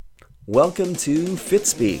Welcome to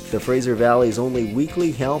FitSpeak, the Fraser Valley's only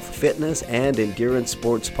weekly health, fitness, and endurance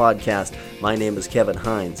sports podcast. My name is Kevin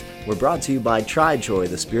Heinrichs. We're brought to you by TriJoy,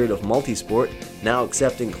 the spirit of multisport, now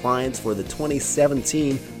accepting clients for the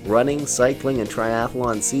 2017 running, cycling, and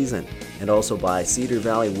triathlon season, and also by Cedar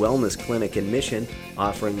Valley Wellness Clinic in Mission,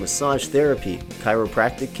 offering massage therapy,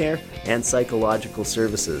 chiropractic care, and psychological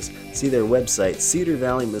services. See their website,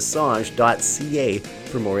 cedarvalleymassage.ca,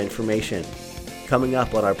 for more information. Coming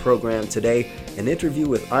up on our program today, an interview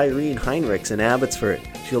with Irene Heinrichs in Abbotsford.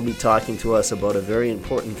 She'll be talking to us about a very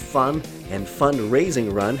important fun and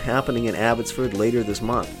fundraising run happening in Abbotsford later this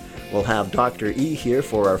month. We'll have Dr. E here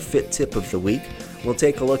for our Fit Tip of the Week. We'll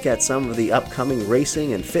take a look at some of the upcoming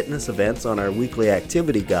racing and fitness events on our weekly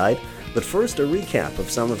activity guide. But first, a recap of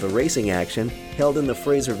some of the racing action held in the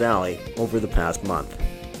Fraser Valley over the past month.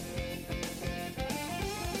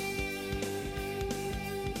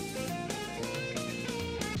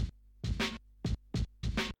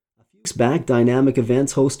 Back, Dynamic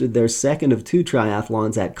Events hosted their second of two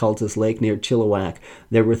triathlons at Cultus Lake near Chilliwack.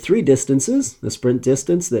 There were three distances: the sprint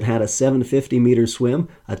distance that had a 750-meter swim,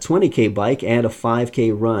 a 20K bike, and a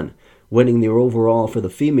 5K run. Winning the overall for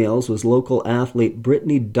the females was local athlete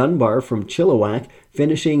Brittany Dunbar from Chilliwack,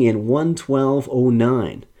 finishing in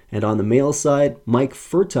 1:12:09. And on the male side, Mike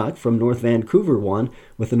Furtuck from North Vancouver won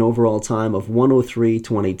with an overall time of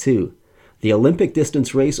 1:03:22. The Olympic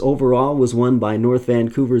distance race overall was won by North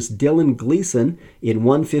Vancouver's Dylan Gleason in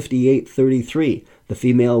 1:58:33. The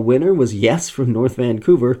female winner was from North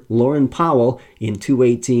Vancouver, Lauren Powell, in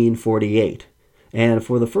 2:18:48. And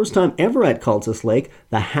for the first time ever at Cultus Lake,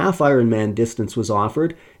 the half Ironman distance was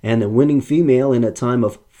offered, and the winning female in a time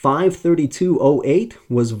of 5:32:08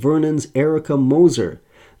 was Vernon's Erica Moser.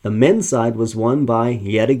 The men's side was won by,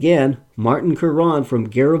 yet again, Martin Caron from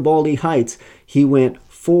Garibaldi Heights. He went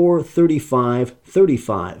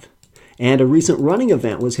 4:35:35. And a recent running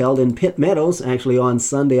event was held in Pitt Meadows, actually on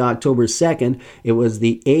Sunday, October 2nd. It was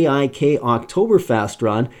the AIK Oktoberfest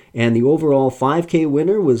run, and the overall 5K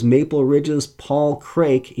winner was Maple Ridge's Paul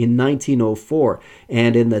Craik in 19:04.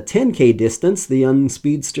 And in the 10K distance, the young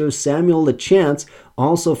speedster Samuel LaChance,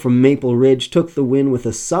 also from Maple Ridge, took the win with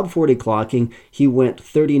a sub-40 clocking. He went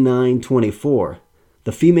 39:24.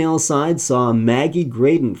 The female side saw Maggie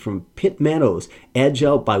Graydon from Pitt Meadows edge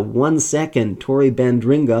out by 1 second Tori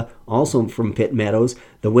Bandringa, also from Pitt Meadows.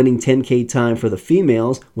 The winning 10K time for the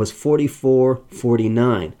females was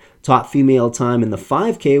 44:49. Top female time in the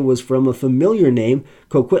 5K was from a familiar name,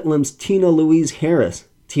 Coquitlam's Tina Louise Harris.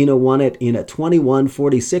 Tina won it in a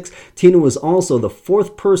 21:46. Tina was also the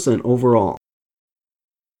fourth person overall.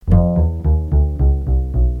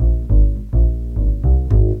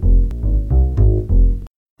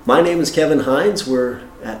 My name is Kevin Heinrichs. We're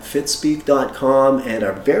at fitspeak.com and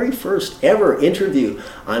our very first ever interview.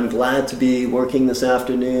 I'm glad to be working this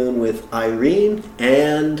afternoon with Irene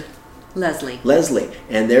and Lesley,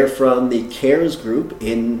 and they're from the CARES group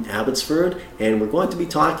in Abbotsford, and we're going to be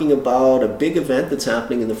talking about a big event that's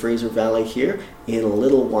happening in the Fraser Valley here in a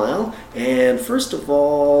little while. And first of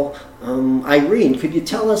all, Irene, could you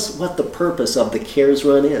tell us what the purpose of the CARES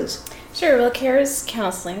run is? Sure. Well, CARES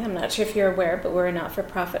Counseling, I'm not sure if you're aware, but we're a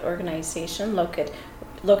not-for-profit organization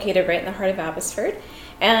located right in the heart of Abbotsford.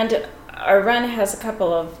 And our run has a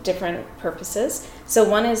couple of different purposes. So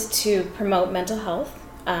one is to promote mental health,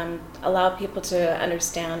 allow people to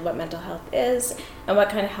understand what mental health is and what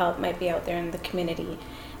kind of help might be out there in the community.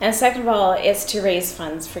 And second of all, is to raise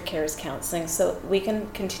funds for CARES Counseling so we can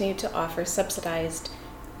continue to offer subsidized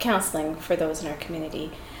counseling for those in our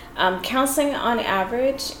community. Counseling on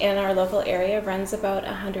average in our local area runs about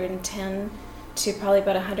 $110 to probably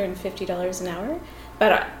about $150 an hour,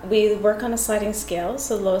 but we work on a sliding scale,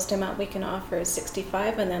 so the lowest amount we can offer is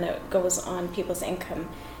 $65, and then it goes on people's income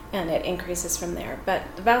and it increases from there. But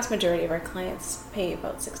the vast majority of our clients pay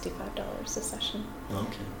about $65 a session.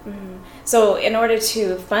 Okay. Mm-hmm. So in order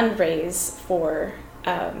to fundraise for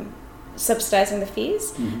subsidizing the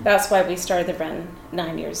fees. Mm-hmm. That's why we started the run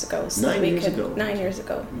 9 years ago. So 9 years ago. 9 years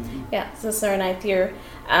ago. Mm-hmm. Yeah, so this is our 9th year.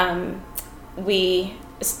 I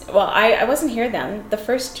wasn't here then. The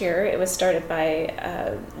first year it was started by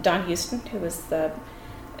Don Houston, who was the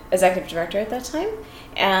executive director at that time.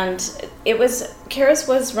 And CARES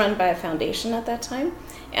was run by a foundation at that time.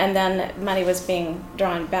 And then money was being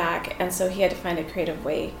drawn back. And so he had to find a creative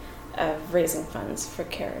way of raising funds for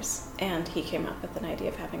CARES, and he came up with an idea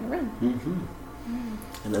of having a run. Mm-hmm.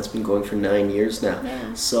 And that's been going for 9 years now.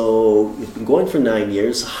 Yeah. So you've been going for 9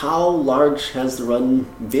 years. How large has the run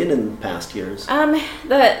been in past years?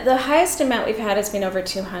 The highest amount we've had has been over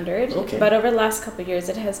 200. Okay. But over the last couple of years,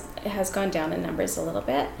 it has gone down in numbers a little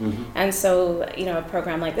bit. And so, a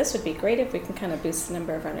program like this would be great if we can kind of boost the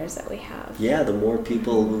number of runners that we have. Yeah, the more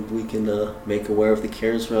people we can make aware of the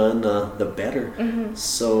CARES run, the better.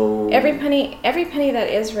 So Every penny that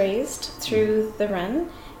is raised through the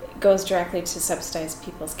run goes directly to subsidize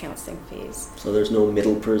people's counseling fees. So there's no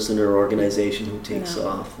middle person or organization who takes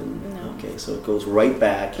off. Okay, so it goes right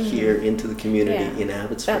back here into the community in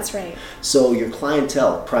Abbotsford. That's right. So your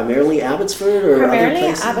clientele, primarily Abbotsford or other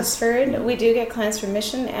places? Abbotsford. We do get clients from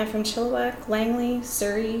Mission and from Chilliwack, Langley,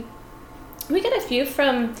 Surrey. We get a few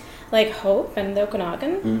from like Hope and the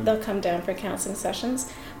Okanagan. They'll come down for counseling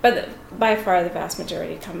sessions. But by far the vast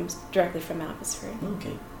majority comes directly from Abbotsford.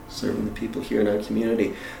 Okay. Serving the people here in our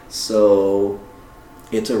community. So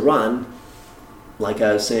it's a run, like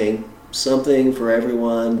I was saying, something for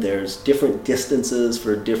everyone. There's different distances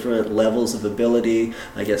for different levels of ability,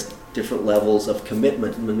 I guess different levels of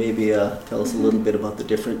commitment. And maybe tell us a little bit about the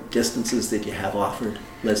different distances that you have offered,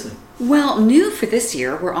 Lesley. Well, new for this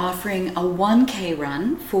year, we're offering a 1K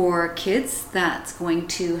run for kids that's going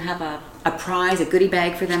to have a prize, a goodie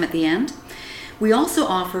bag for them at the end. We also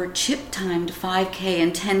offer chip-timed 5K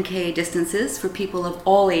and 10K distances for people of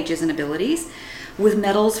all ages and abilities, with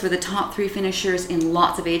medals for the top 3 finishers in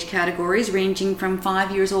lots of age categories, ranging from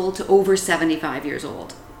 5 years old to over 75 years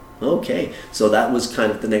old. Okay, so that was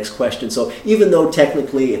kind of the next question. So even though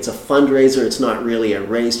technically it's a fundraiser, it's not really a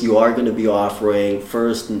race, you are going to be offering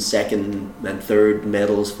first and second and third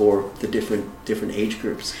medals for the different age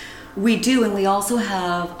groups. We do, and we also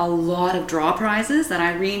have a lot of draw prizes that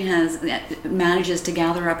Irene manages to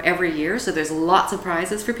gather up every year, so there's lots of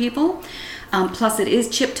prizes for people. Plus it is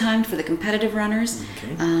chip timed for the competitive runners.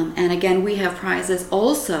 Okay. And again, we have prizes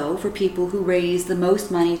also for people who raise the most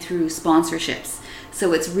money through sponsorships.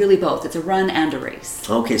 So it's really both. It's a run and a race.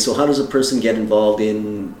 Okay, so how does a person get involved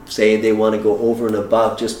in, say they want to go over and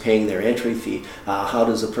above just paying their entry fee? How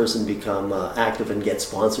does a person become active and get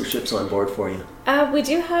sponsorships on board for you? We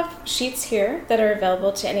do have sheets here that are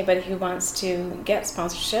available to anybody who wants to get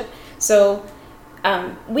sponsorship. So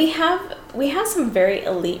we have some very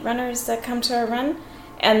elite runners that come to our run,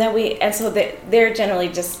 and so they're generally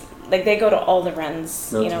just like they go to all the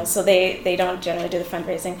runs, Okay. So they don't generally do the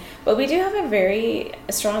fundraising. But we do have a very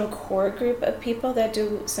strong core group of people that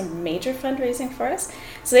do some major fundraising for us.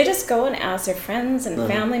 So they just go and ask their friends and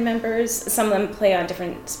family members. Some of them play on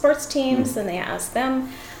different sports teams, and they ask them.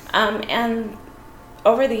 And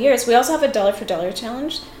over the years, we also have a dollar for dollar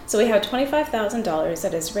challenge. So we have $25,000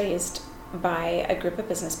 that is raised by a group of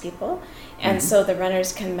business people, and so the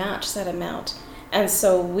runners can match that amount. And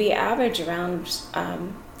so we average around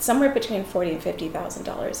somewhere between $40,000 and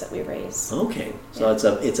 $50,000 that we raise. Okay, so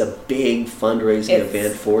it's a big fundraising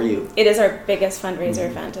event for you. It is our biggest fundraiser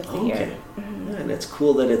event of the year. And it's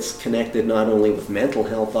cool that it's connected not only with mental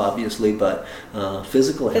health, obviously, but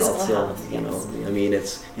physical health. Health, So, yes. I mean,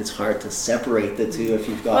 it's hard to separate the two. If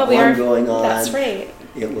you've got going on, that's right.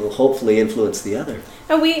 It will hopefully influence the other.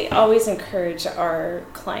 And we always encourage our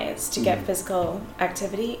clients to get physical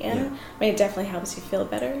activity in. Yeah. I mean, it definitely helps you feel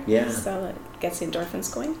better. Yeah. So it gets the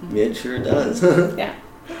endorphins going. It sure does. Yeah.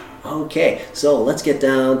 Okay, so let's get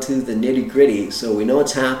down to the nitty-gritty. So we know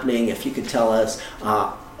it's happening. If you could tell us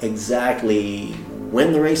exactly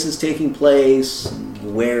when the race is taking place,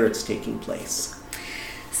 where it's taking place.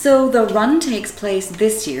 So the run takes place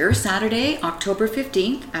this year, Saturday, October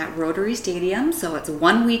 15th at Rotary Stadium. So it's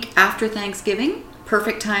 1 week after Thanksgiving.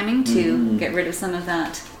 Perfect timing to get rid of some of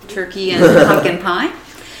that turkey and pumpkin pie.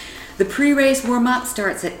 The pre-race warm-up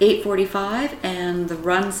starts at 8:45 and the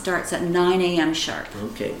run starts at 9 a.m. sharp.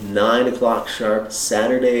 Okay, 9 o'clock sharp,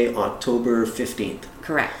 Saturday, October 15th.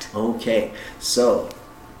 Correct. Okay, so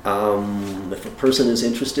if a person is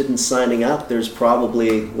interested in signing up, there's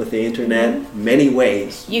probably, with the internet, many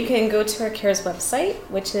ways. You can go to our CARES website,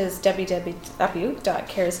 which is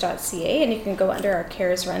www.cares.ca, and you can go under our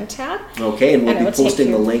CARES Run tab. Okay, and we'll be it will take posting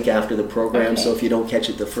you- the link after the program, Okay. so if you don't catch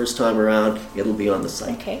it the first time around, it'll be on the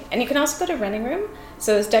site. Okay, and you can also go to Running Room.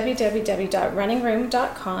 So it's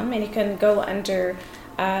www.runningroom.com, and you can go under,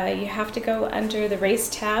 you have to go under the race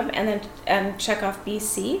tab and then check off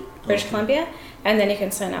BC, British Okay. Columbia, and then you can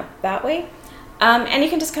sign up that way. And you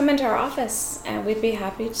can just come into our office, and we'd be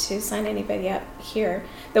happy to sign anybody up here.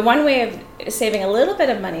 The one way of saving a little bit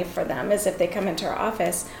of money for them is if they come into our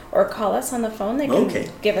office or call us on the phone. They can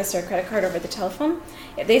give us their credit card over the telephone.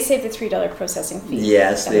 They save the $3 processing fee.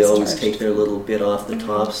 Yes, they always take their little bit off the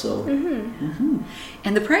top. So,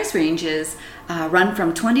 And the price ranges run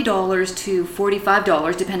from $20 to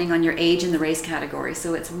 $45, depending on your age and the race category.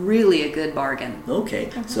 So it's really a good bargain. Okay,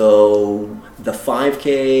 so the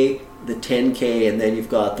 5K, the 10K, and then you've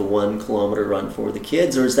got the 1 kilometer run for the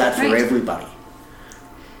kids, or is that for everybody?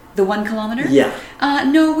 The 1 kilometer? Yeah.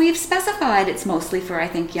 No, we've specified it's mostly for, I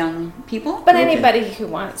think, young people. But anybody who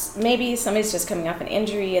wants, maybe somebody's just coming off an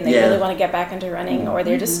injury and they really want to get back into running, or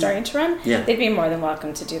they're just starting to run, they'd be more than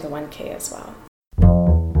welcome to do the 1K as well.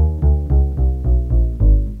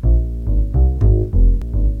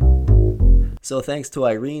 So thanks to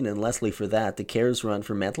Irene and Lesley for that. The CARES Run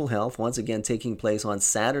for Mental Health, once again taking place on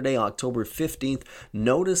Saturday, October 15th.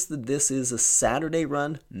 Notice that this is a Saturday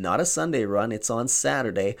run, not a Sunday run. It's on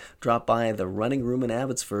Saturday. Drop by the running room in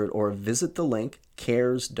Abbotsford or visit the link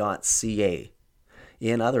cares.ca.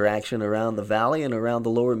 In other action around the valley and around the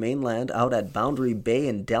Lower Mainland, out at Boundary Bay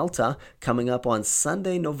and Delta, coming up on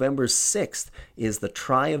Sunday, November 6th, is the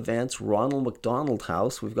Try Events Ronald McDonald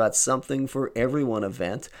House. We've got something for everyone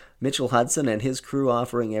event. Mitchell Hudson and his crew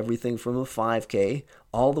offering everything from a 5K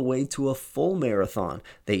all the way to a full marathon.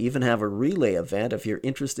 They even have a relay event if you're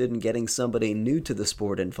interested in getting somebody new to the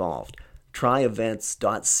sport involved.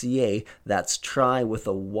 Tryevents.ca, that's try with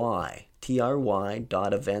a Y,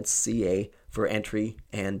 try.events.ca for entry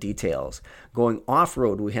and details. Going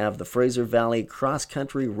off-road, we have the Fraser Valley Cross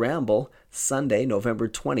Country Ramble, Sunday, November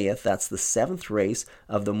 20th. That's the 7th race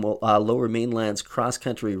of the Lower Mainland's Cross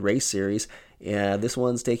Country Race Series. This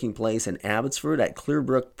one's taking place in Abbotsford at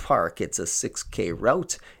Clearbrook Park. It's a 6K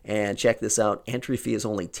route. And check this out, entry fee is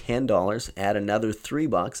only $10. Add another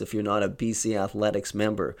 $3 if you're not a BC Athletics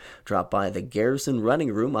member. Drop by the Garrison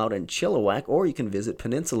Running Room out in Chilliwack, or you can visit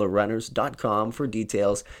peninsularunners.com for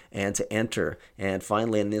details and to enter. And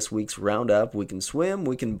finally, in this week's roundup, we can swim,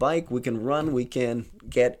 we can bike, we can run, we can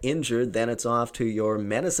get injured. Then it's off to your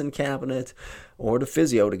medicine cabinet or to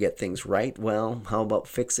physio to get things right. Well, how about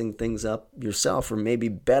fixing things up yourself, or maybe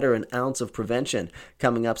better, an ounce of prevention?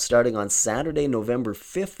 Coming up starting on Saturday, November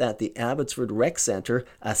 5th at the Abbotsford Rec Center,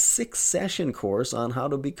 a 6-session course on how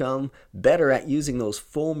to become better at using those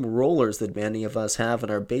foam rollers that many of us have in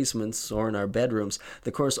our basements or in our bedrooms.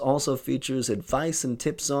 The course also features advice and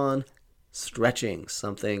tips on stretching,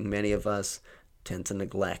 something many of us tend to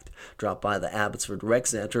neglect. Drop by the Abbotsford Rec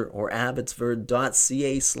Center or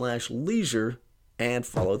abbotsford.ca/leisure and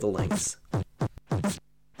follow the links.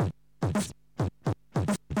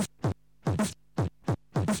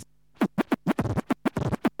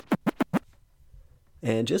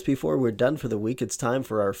 And just before we're done for the week, it's time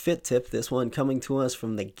for our Fit Tip. This one coming to us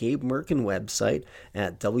from the Gabe Merkin website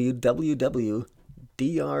at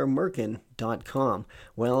www.drmerkin.com.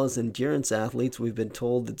 Well, as endurance athletes, we've been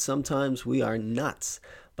told that sometimes we are nuts.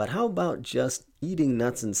 But how about just eating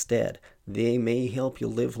nuts instead? They may help you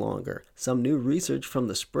live longer. Some new research from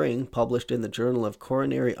the spring, published in the Journal of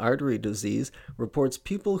Coronary Artery Disease, reports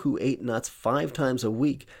people who ate nuts 5 times a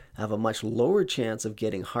week have a much lower chance of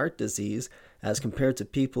getting heart disease as compared to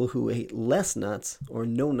people who ate less nuts or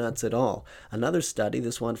no nuts at all. Another study,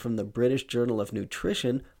 this one from the British Journal of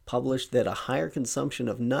Nutrition, published that a higher consumption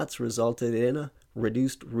of nuts resulted in a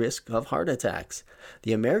reduced risk of heart attacks.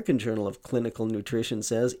 The American Journal of Clinical Nutrition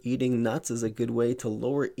says eating nuts is a good way to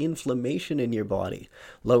lower inflammation in your body,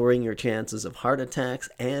 lowering your chances of heart attacks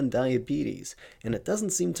and diabetes. And it doesn't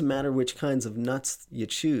seem to matter which kinds of nuts you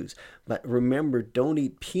choose. But remember, don't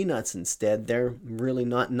eat peanuts instead. They're really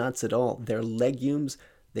not nuts at all. They're legumes.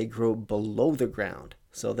 They grow below the ground.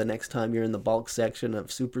 So the next time you're in the bulk section of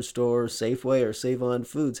Superstore, Safeway, or Save-On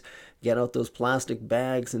Foods, get out those plastic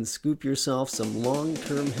bags and scoop yourself some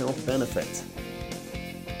long-term health benefits.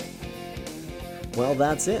 Well,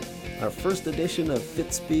 that's it. Our first edition of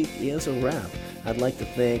FitSpeak is a wrap. I'd like to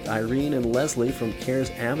thank Irene and Lesley from CARES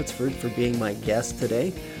Abbotsford for being my guests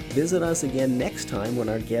today. Visit us again next time when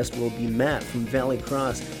our guest will be Matt from Valley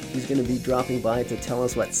Cross. He's going to be dropping by to tell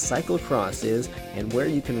us what cyclocross is and where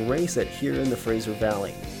you can race it here in the Fraser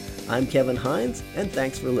Valley. I'm Kevin Hines, and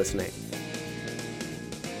thanks for listening.